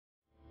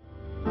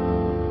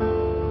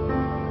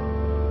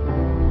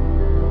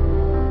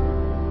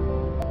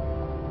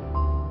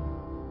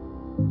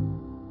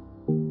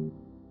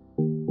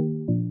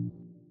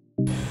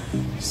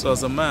So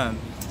as a man,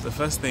 the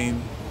first thing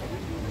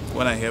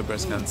when I hear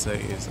breast cancer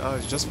is, oh,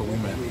 it's just for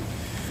women.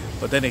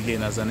 But then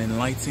again, as an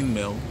enlightened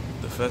male,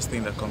 the first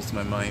thing that comes to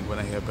my mind when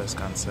I hear breast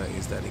cancer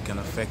is that it can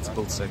affect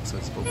both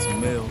sexes, both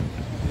male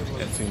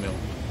and female.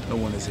 No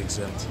one is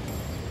exempt.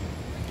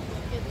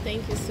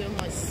 Thank you so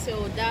much.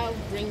 So that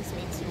brings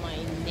me to my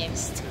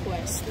next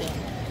question.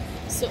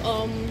 So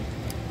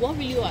what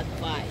will you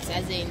advise,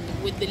 as in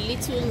with the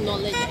little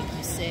knowledge like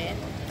you said,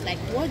 like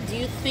what do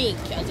you think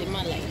as a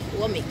man, like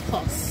what may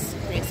cause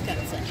breast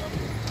cancer?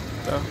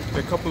 There are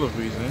a couple of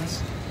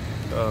reasons.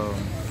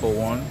 For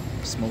one,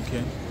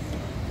 smoking,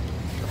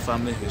 the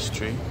family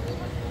history,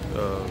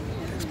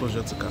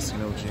 exposure to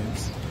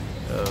carcinogens,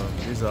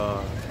 these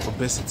are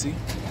obesity.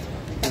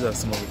 These are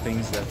some of the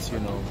things that, you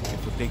know,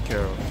 if we take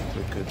care of,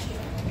 we could,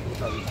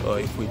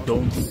 if we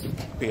don't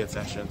pay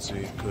attention to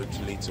it,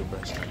 could lead to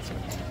breast cancer.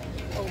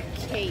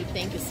 Okay,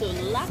 thank you. So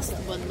last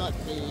but not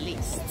the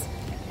least,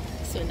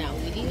 so now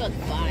will you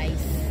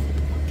advise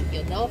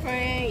your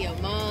girlfriend, your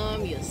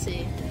mom, your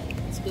sis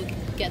to go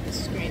get the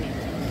screening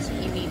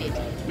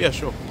immediately? Yeah,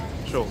 sure.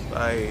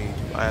 I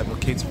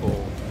advocate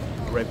for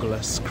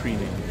regular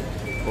screening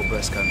for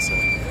breast cancer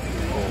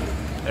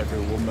for every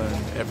woman,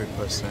 every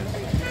person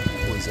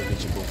who is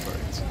eligible for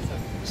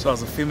it. So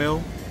as a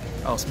female,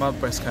 our smart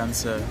breast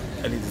cancer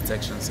early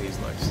detection saves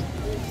lives.